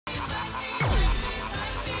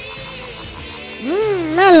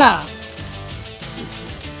Carmella!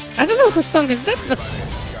 I don't know whose song is this, but...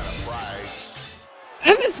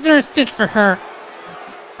 and it's very fits for her.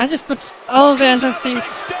 I just put all the entrance themes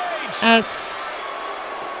as...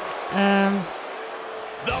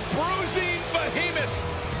 The bruising behemoth!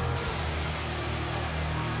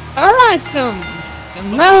 Alright, so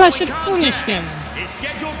Mella should punish him. Is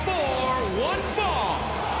scheduled for one fall.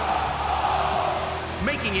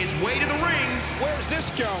 Making his way to the ring. Where's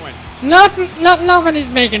this going? Not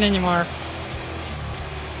nobody's making anymore.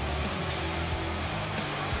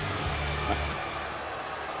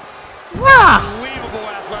 Wow! Unbelievable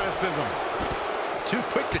athleticism. Too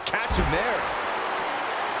quick to catch him there.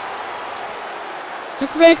 Too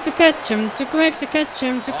quick to catch him, too quick to catch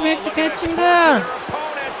him, too quick to catch him there.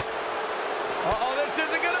 Oh, this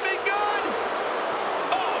isn't gonna be good.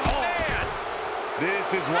 Oh man!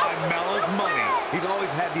 This is why Mella's money. He's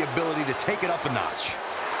always had the ability to take it up a notch.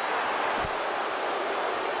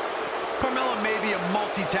 Carmella may be a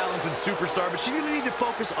multi-talented superstar, but she's going to need to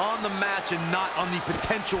focus on the match and not on the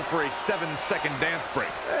potential for a 7-second dance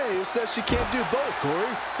break. Hey, who says she can't do both,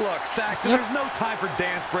 Corey? Look, Saxon, there's no time for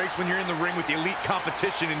dance breaks when you're in the ring with the elite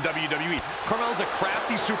competition in WWE. Carmella's a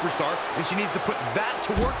crafty superstar, and she needs to put that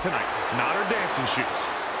to work tonight, not her dancing shoes.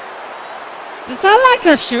 It's not like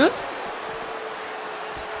her shoes.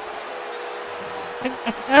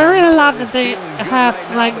 I really love that they have,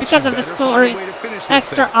 like, because of the story,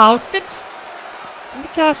 extra outfits.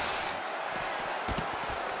 Because...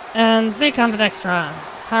 and they come with extra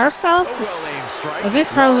hairstyles.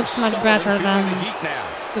 This hair looks much better than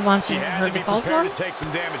the one she's her default one. Take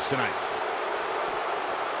some damage tonight.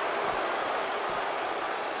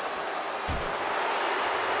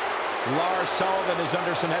 Lars Sullivan is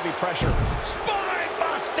under some heavy pressure. Spine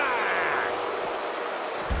buster!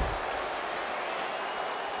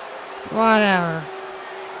 Whatever.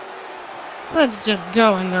 Let's just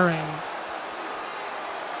go in the ring.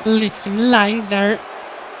 Leave him lying there.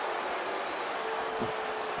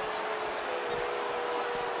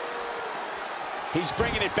 He's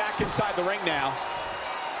bringing it back inside the ring now.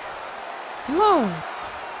 Come on.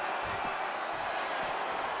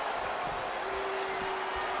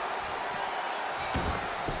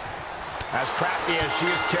 As crafty as she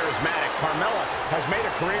is charismatic, Carmella has made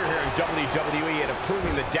a career here in WWE and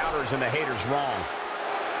proving the doubters and the haters wrong.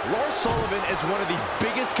 Lars Sullivan is one of the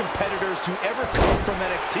biggest competitors to ever come from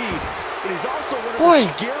NXT, but he's also one of the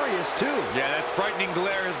scariest too. Yeah, that frightening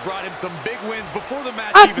glare has brought him some big wins before the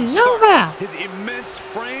match even started. His immense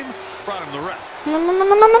frame brought him the rest.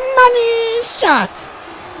 Money shot.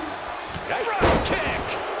 Thrust kick.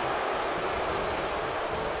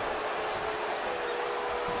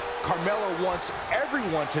 Carmella wants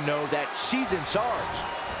everyone to know that she's in charge.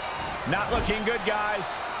 Not looking good,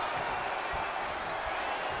 guys.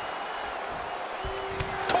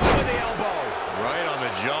 Caught with the elbow. Right on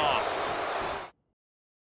the jaw.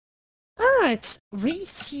 Alright, we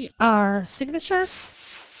see our signatures.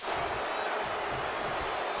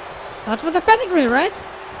 Start with the pedigree, right?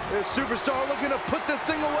 This superstar looking to put this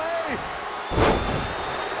thing away.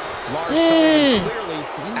 Lars Sullivan clearly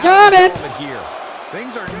got it. Here.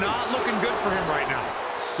 Things are not looking good for him right now.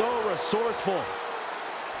 So resourceful. I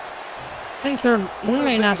think her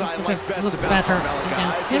may not look better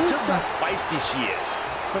against him. It's just how feisty she is.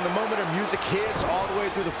 From the moment her music hits all the way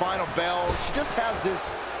through the final bell, she just has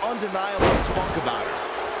this undeniable spunk about her.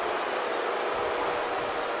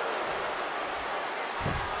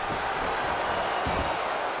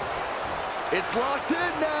 It's locked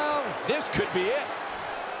in now. This could be it.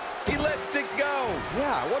 He lets it go.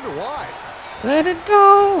 Yeah, I wonder why. Let it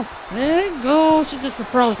go! Let it go! She's just a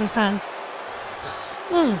Frozen fan.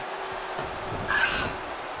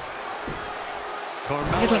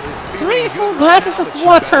 Get like 3 full glasses of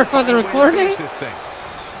water for the recording.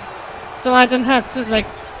 So I don't have to, like,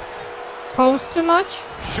 post too much.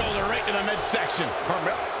 Shoulder right to the midsection.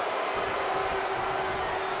 Carmella.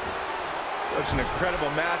 Such an incredible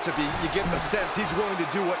matchup. You get the sense he's willing to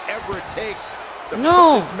do whatever it takes.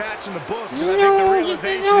 No! This match in the books. No, you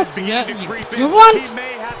want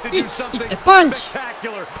eat the punch!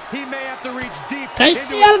 He may have to reach deep Taste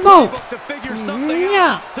the elbow! to figure something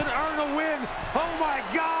out to earn a win. Oh my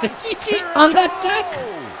God! The Kichi on the attack!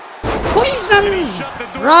 Poison!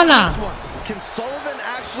 Rana! Can Sullivan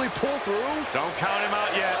actually pull through? Don't count him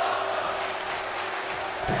out yet.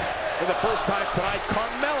 For the first time tonight,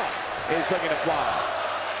 Carmella is looking to fly.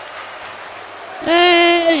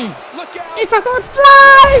 Hey! If I could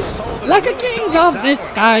fly like a king of the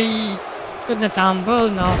sky, couldn't tumble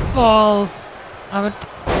nor fall, I would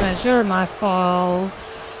measure my fall.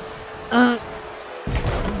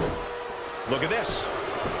 Look at this.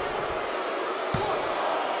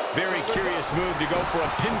 Very curious move to go for a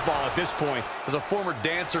pinfall at this point. As a former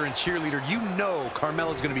dancer and cheerleader, you know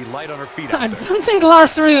Carmella's going to be light on her feet I out there. don't think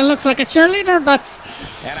Lars really looks like a cheerleader, but...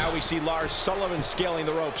 And now we see Lars Sullivan scaling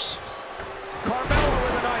the ropes. Carmella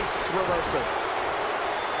with a nice reversal.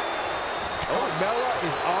 Carmella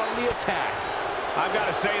is on the attack. I've got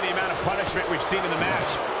to say, the amount of punishment we've seen in the match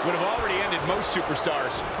would have already ended most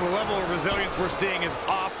superstars. The level of resilience we're seeing is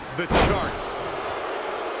off the charts.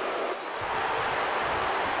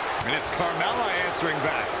 And it's Carmella answering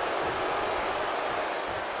back.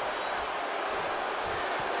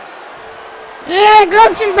 Yeah,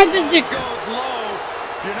 grab him by the dick. Goes low.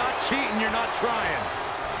 You're not cheating, you're not trying.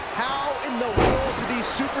 How in the world do these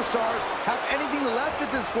superstars have anything left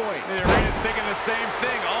at this point? The arena's thinking the same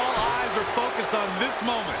thing. All eyes are focused on this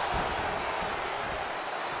moment.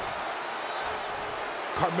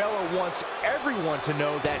 Carmella wants everyone to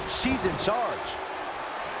know that she's in charge.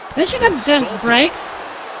 They should have dance breaks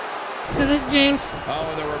to these games. Oh,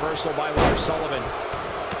 and the reversal by Lars Sullivan.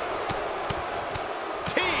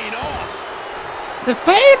 Teed off. The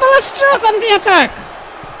fabulous truth on the attack.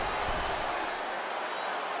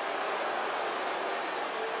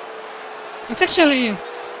 It's actually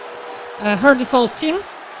her default team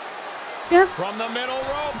here. From the middle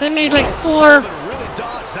rope. They made like 4 Really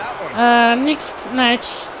dodged that one. mixed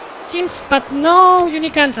match teams, but no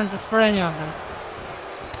unique entrances for any of them.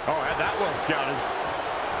 Oh, had that well scouted.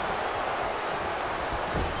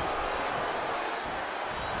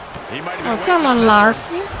 He might have Oh, been come on, waiting.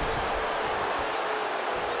 Lars.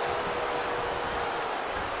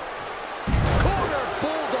 Corner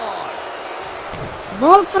bulldog.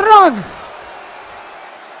 Bullfrog!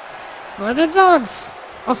 For the dogs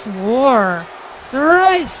of war to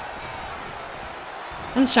rise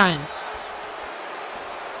and shine.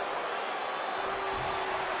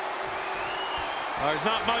 There's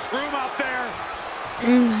not much room out there.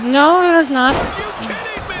 No, there's not. Are you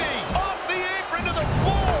kidding me? Off the apron to the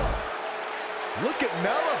floor. Look at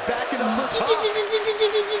Mella backing up her top.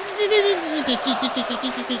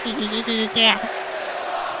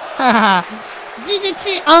 DDT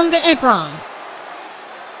on the apron.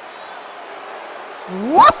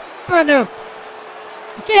 Whoop-a-doop.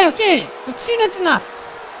 Okay, we've seen it enough.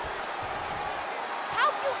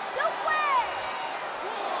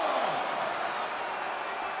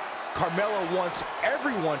 Carmella wants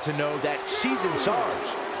everyone to know that she's in charge.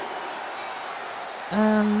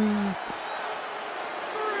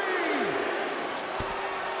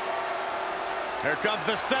 Here comes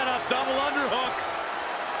the setup, double underhook.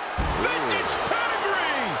 Vintage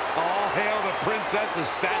pedigree. All hail the princess of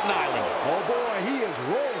Staten Island. Oh boy, he is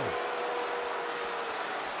rolling.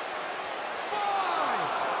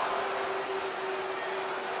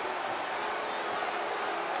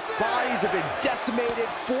 Bodies have been decimated,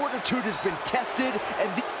 fortitude has been tested, and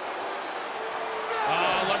the...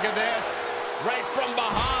 Oh, look at this. Right from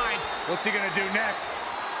behind. What's he gonna do next?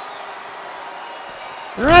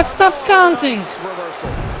 The ref stopped counting. reversal.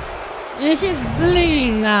 Yeah, he's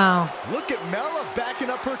bleeding now. Look at Mella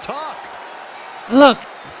backing up her talk. Look,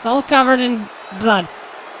 it's all covered in blood.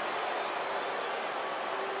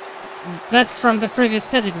 That's from the previous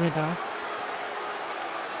pedigree, though.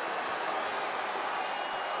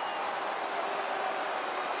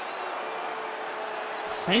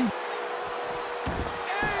 Fame.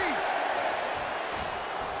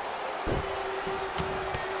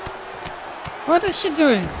 What is she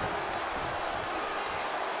doing?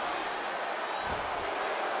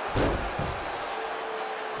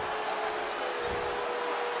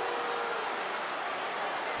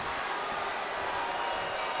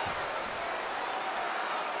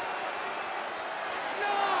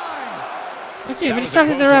 Okay, we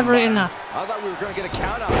distracted the referee enough. I thought we were going to get a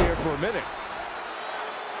count out here for a minute.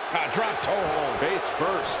 Drop toe hold. Face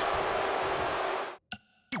first.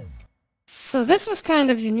 So this was kind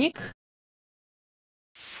of unique.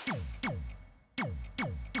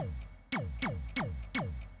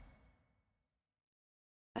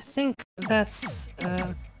 I think that's...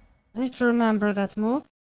 I need to remember that move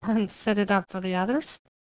and set it up for the others.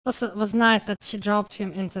 Also, it was nice that she dropped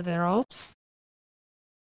him into the ropes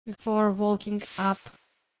before walking up.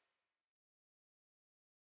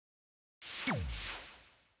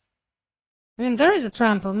 I mean, there is a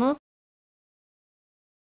trample move.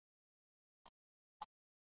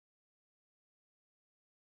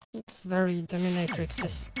 It's very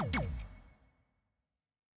dominatrix.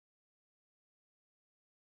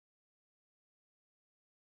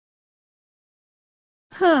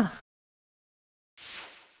 Huh.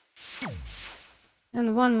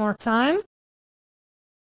 And one more time.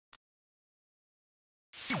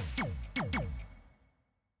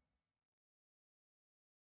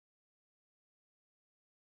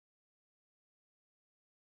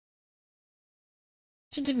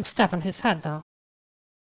 She didn't step on his head, though.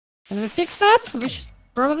 Can we fix that? We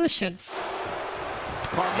probably should.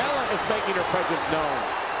 Carmella is making her presence known.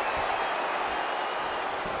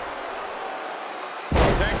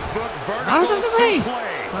 Textbook vertical Out of the way!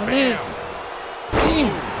 suplex. Queen.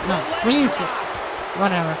 No, princess.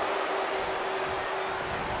 Whatever.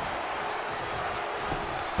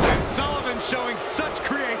 And Sullivan showing such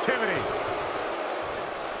creativity.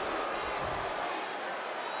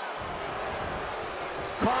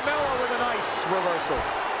 Carmella with a nice reversal.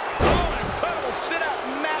 Oh, incredible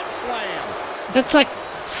sit-out mat slam. That's like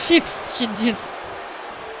 5th she did.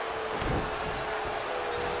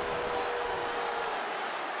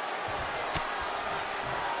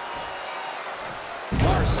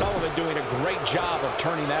 Lars Sullivan doing a great job of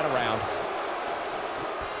turning that around.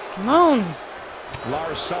 Come on.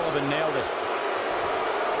 Lars Sullivan nailed it.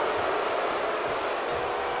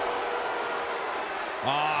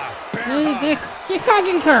 He's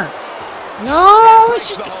hugging her. No,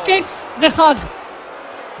 she escapes the hug.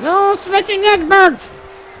 No, sweaty neck birds.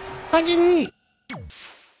 Hugging me.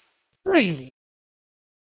 Really?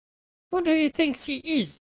 Who do you think she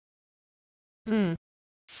is?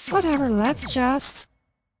 Whatever, let's just...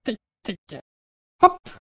 Hop.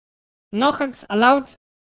 No hugs allowed.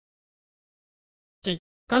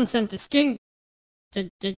 Consent is king.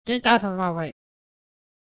 Get out of my way.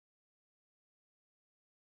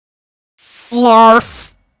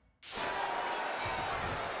 Lars.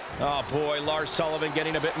 Oh boy, Lars Sullivan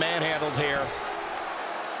getting a bit manhandled here.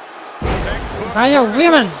 Textbook By a vertical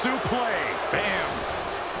women. suplex. Bam.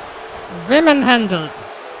 Women handled.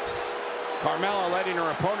 Carmella letting her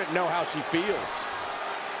opponent know how she feels.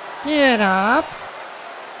 Get up.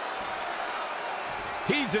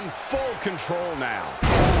 He's in full control now.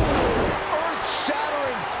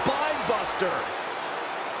 Earth-shattering spine buster.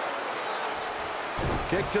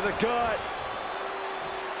 Kick to the gut.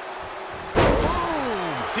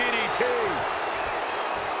 Boom! DDT.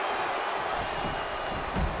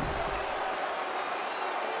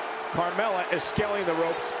 Carmella is scaling the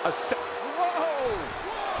ropes. Whoa!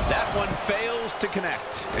 That one fails to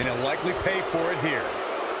connect. And he'll likely pay for it here.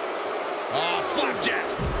 Oh, flapjack.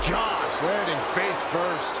 Gosh, landing face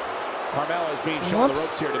first. Carmella is being shown the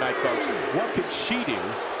Whoops. ropes here tonight, folks. What could she do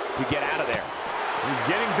to get out of there? He's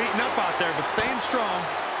getting beaten up out there, but staying strong.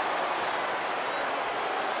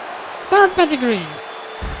 3rd pedigree.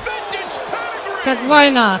 Vintage pedigree! Because why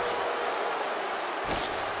not?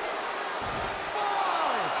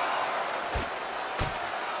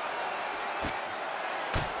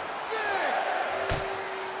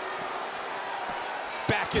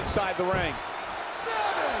 Back inside the ring. 7.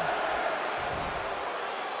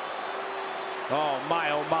 Oh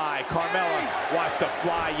my, Carmella wants to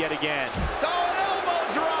fly yet again. Oh, an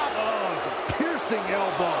elbow drop. Oh, it's a piercing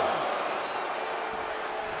elbow.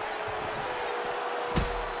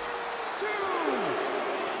 2.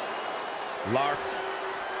 Lark.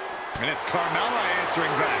 And it's Carmella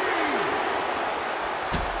answering back.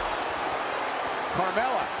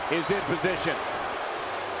 Carmella is in position.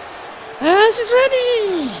 And she's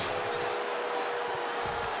ready.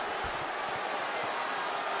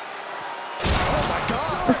 Oh, my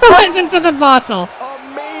God. Right into the bottle.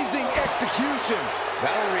 Amazing execution.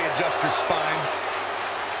 That'll readjust her spine.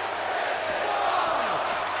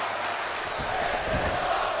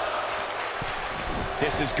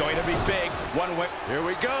 This is going to be big. One way. Here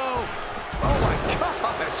we go. Oh my gosh.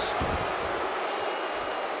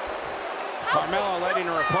 Carmella letting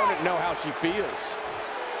her opponent know how she feels.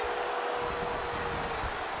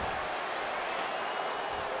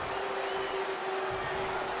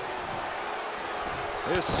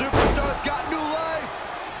 This superstar's got new life.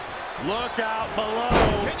 Look out below.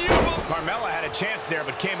 Can you believe? Carmella had a chance there,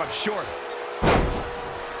 but came up short.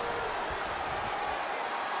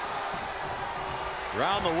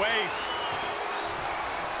 Around the waist.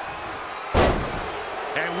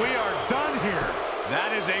 And we are done here.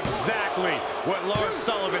 That is exactly what Lars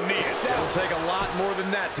Sullivan needs. It'll take a lot more than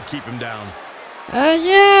that to keep him down.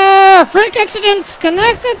 Yeah, freak accidents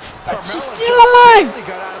connected, but she's still alive. He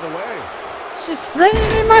got out of the way. She's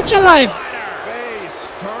very much alive. Face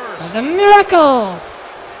first. The miracle.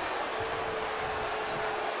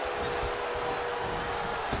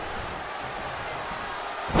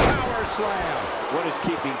 Power slam. What is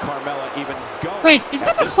keeping Carmella even going? Wait, is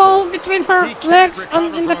that a hole between her He can't legs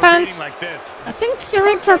recover in the from a beating pants? like this. I think he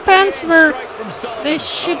ripped her pants where Strike from Sullivan. they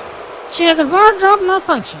should. She has a wardrobe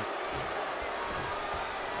malfunction.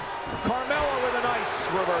 Carmella with a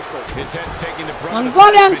nice reversal. His head's taking the brunt. of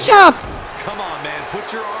Mongolian punishment. chop. Come on, man.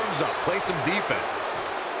 Put your arms up. Play some defense.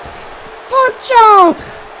 Foot choke.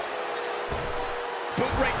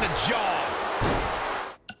 Boot right in the jaw.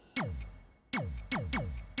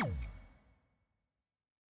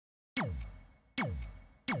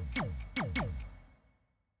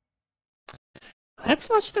 Let's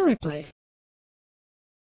watch the replay.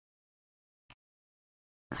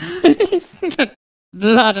 He's got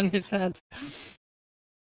blood on his head.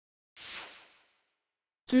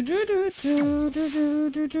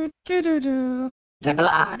 The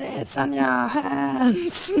blood is on your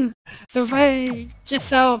hands. The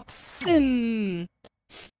wages of sin.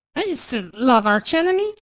 I used to love Arch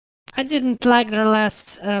Enemy. I didn't like their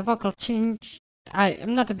last vocal change. I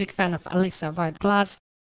am not a big fan of Alyssa White-Glass.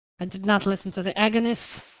 I did not listen to the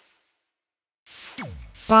Agonist.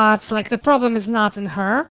 But, like, the problem is not in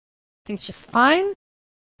her. I think she's fine.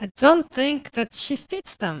 I don't think that she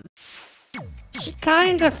fits them. She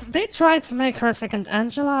kind of... They tried to make her a second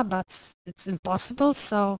Angela, but it's impossible,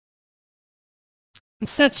 so...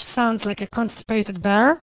 Instead, she sounds like a constipated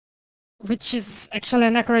bear, which is actually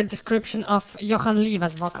an accurate description of Johan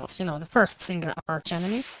Liva's vocals, you know, the first singer of Arch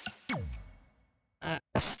Enemy.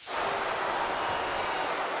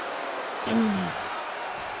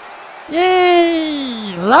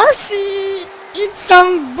 Yay! Larcy! Eat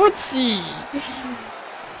some bootsy!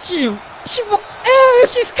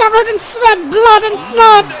 He's covered in sweat, blood, and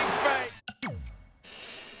snot!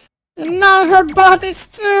 And now her bodies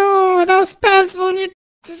too! Those pants will need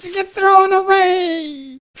to get thrown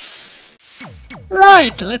away!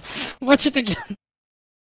 Right, let's watch it again.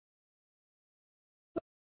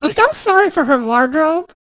 Like, I'm sorry for her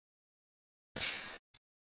wardrobe.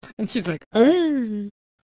 And he's like, hey.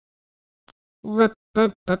 Whip,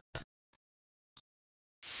 whip, whip.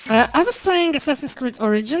 I was playing Assassin's Creed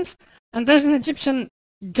Origins, and there's an Egyptian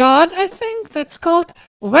god, I think, that's called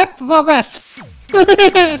Wep Wawet.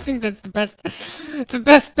 I think that's the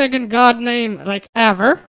best pagan god name, like,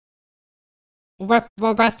 ever. Wep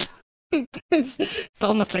Wawet. It's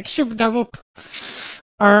almost like Shub da Whoop.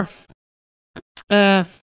 Or,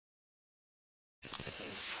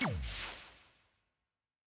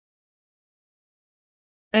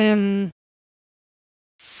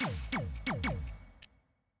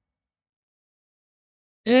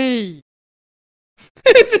 Hey!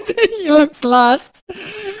 He looks lost.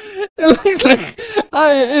 It looks like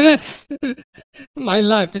my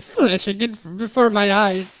life is flashing in before my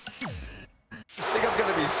eyes. I think I'm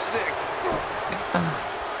gonna be sick.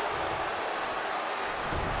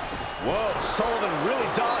 Whoa, Sullivan really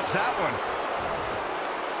dodged that one.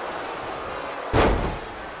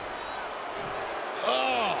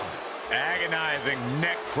 Oh, agonizing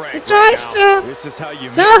neck crank. He tries to This is how you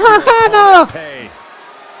tear her head off! pay.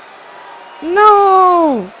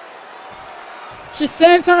 No! She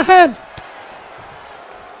saved her head!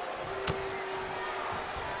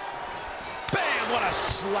 Bam, what a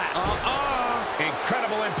slap.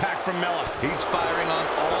 Incredible impact from Mella. He's firing on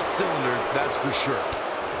all cylinders, that's for sure.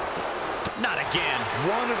 Not again.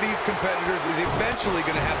 One of these competitors is eventually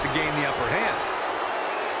going to have to gain the upper hand.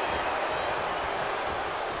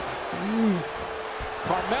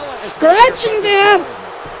 Carmella is Scratching the hands!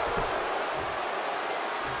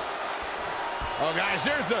 Oh, guys,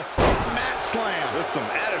 there's the mat slam. With some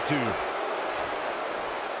attitude.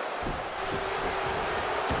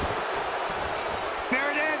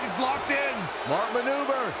 There it is. He's locked in. smart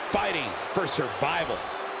maneuver. Fighting for survival.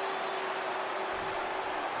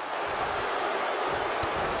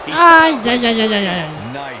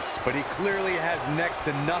 Yeah. Nice, but he clearly has next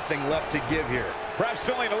to nothing left to give here. Perhaps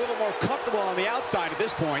feeling a little more comfortable on the outside at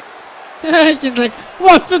this point. He's like,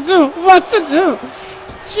 what to do? What to do?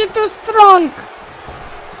 She too strong!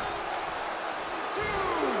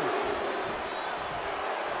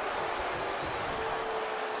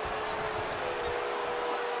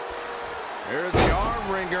 Here's the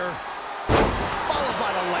arm wringer. Followed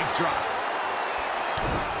by the leg drop.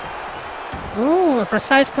 Ooh, a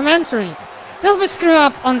precise commentary. They'll be screw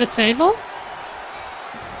up on the table.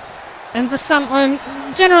 And for some,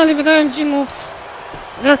 generally with OMG moves,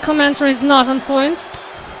 their commentary is not on point.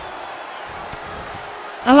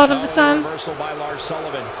 A lot of the time. Reversal by Lars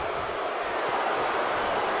Sullivan.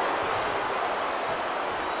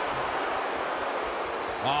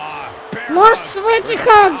 More sweaty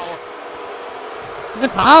hugs! The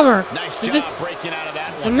power! Nice The- job breaking out of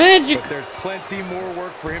that The one. magic! But there's plenty more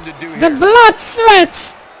work for him to do The here. blood,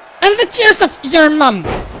 sweats, and the tears of your mum!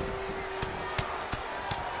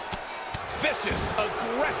 Vicious,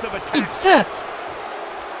 aggressive Eat attacks. that!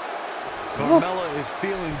 Carmella is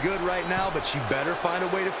feeling good right now, but she better find a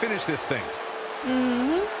way to finish this thing.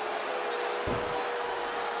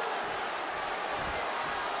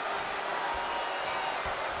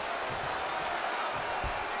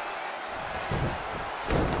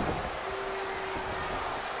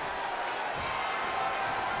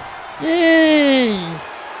 Yay!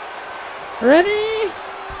 Ready?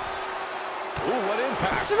 Ooh, what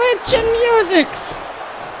impact. Switching musics!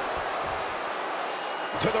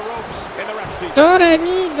 To the ropes in the ref seat. Do re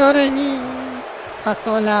mi, do re mi. Fa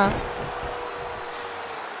sol la.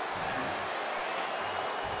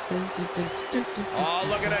 Oh,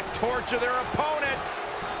 look at it torture their opponent.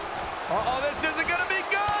 Uh-oh, this isn't gonna be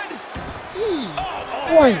good. Oh,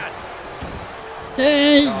 Boy. man.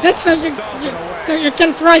 Hey, that's how so you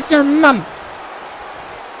can't write your mum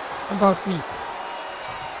about me.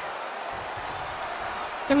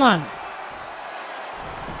 Come on.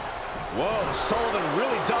 Whoa, Sullivan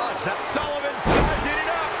really dodged that. Sullivan sizing it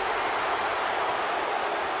up.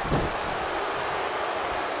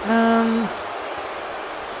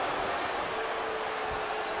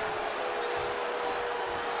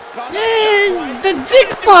 Yay! The dick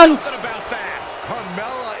punch! About that.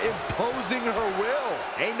 Carmella imposing her will.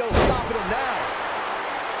 Ain't no stopping him now.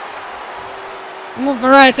 Move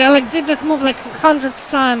right. I like did that move like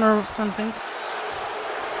 100th time or something.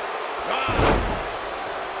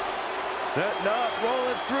 Setting up,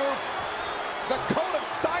 rolling through. The code of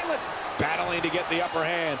silence. Battling to get the upper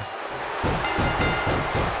hand.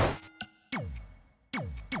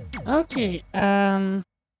 Okay,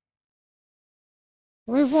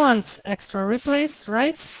 we want extra replays,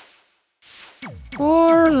 right?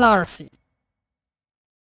 For Larsy.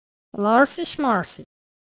 Larsy Schmarsy.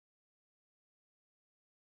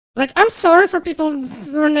 Like, I'm sorry for people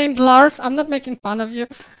who are named Lars. I'm not making fun of you.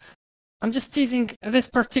 I'm just teasing this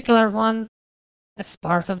particular one as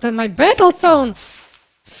part of my battle tones.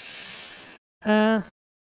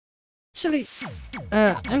 Actually,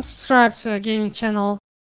 I'm subscribed to a gaming channel,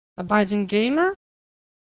 Abiding Gamer.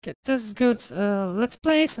 Does good let's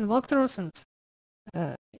plays and walkthroughs, and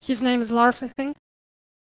his name is Lars, I think.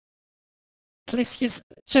 At least his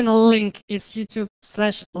channel link is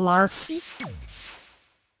YouTube/Larsy.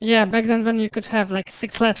 Yeah, back then when you could have like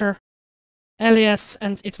 6-letter alias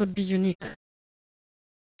and it would be unique.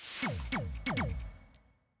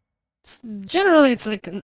 Generally it's like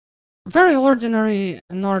a very ordinary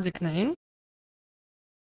Nordic name.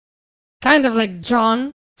 Kind of like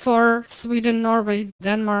John for Sweden, Norway,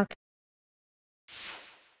 Denmark.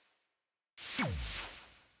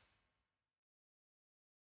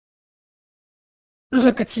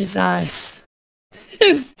 Look at his eyes.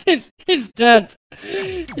 He's dead. He's dead.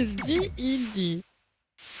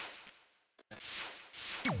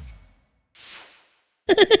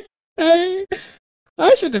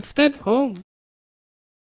 I should have stayed home.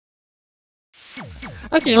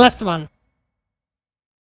 Okay, last one.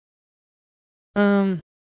 And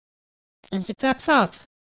he taps out.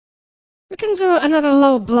 We can do another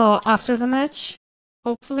low blow after the match,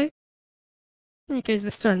 hopefully. In case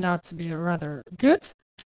this turned out to be rather good,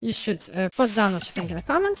 you should post down what you think in the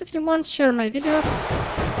comments if you want, share my videos,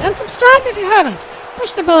 and subscribe if you haven't.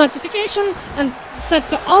 Push the bell notification and set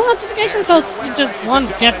to all notifications, else you just won't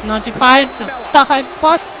get notified of stuff I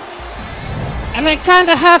post. And I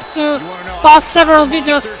kinda have to post several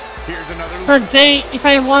videos per day if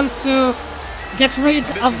I want to get rid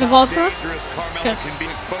of the walkthroughs, because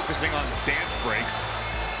focusing on dance breaks.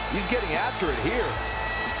 He's getting after it here.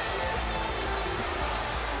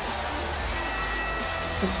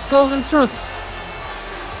 the golden truth.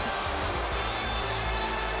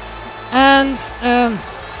 And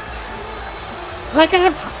like I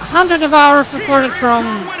have hundreds of hours recorded from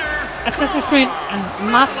Assassin's Creed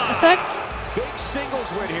and Mass Effect. Big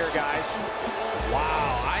singles win here, guys.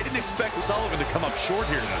 Wow, I didn't expect Sullivan to come up short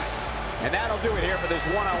here tonight. And that'll do it here for this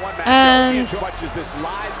one-on-one match. And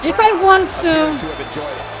if I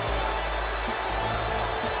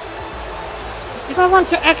want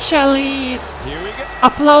to actually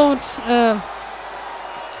upload,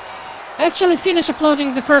 actually finish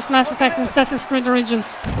uploading the first Mass Effect and Assassin's Creed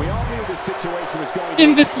Origins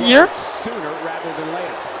in this year, sooner rather than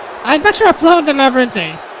later. I'd better upload them every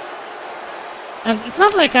day. And it's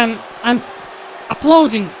not like I'm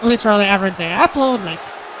uploading literally every day. I upload like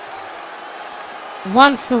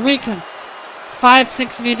once a week,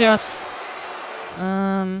 5-6 videos.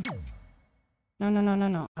 No.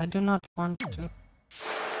 I do not want to.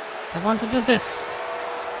 I want to do this.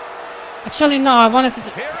 Actually, no. I wanted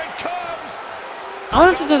to. I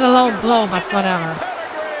wanted to do the low blow, but whatever.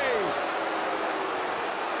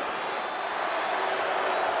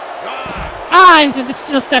 Ah, into the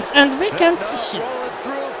steel steps, and we can't see shit.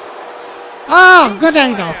 Oh, good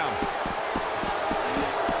angle.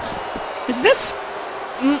 Is this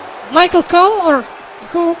Michael Cole or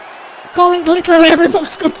who calling literally every move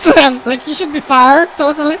scoop slam? Like, he should be fired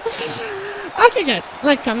totally. Okay, guys,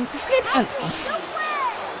 like, comment, subscribe, and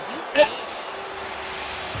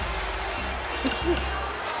it's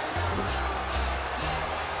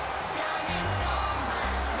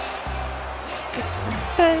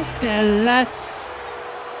MyPLAYERS.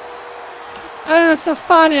 It was so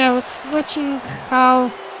funny. I was watching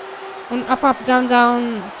how on Up Up Down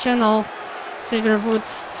Down channel, Xavier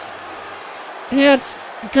Woods, he had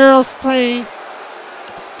girls play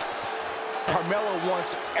Carmella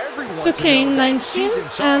wants everyone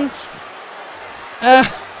 2K19 and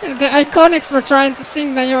the Iconics were trying to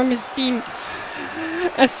sing Naomi's theme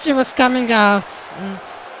as she was coming out, and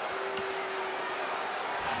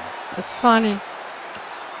it's funny.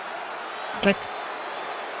 It's like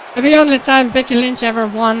the only time Becky Lynch ever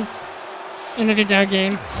won in a video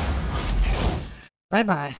game. Bye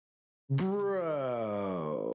bye.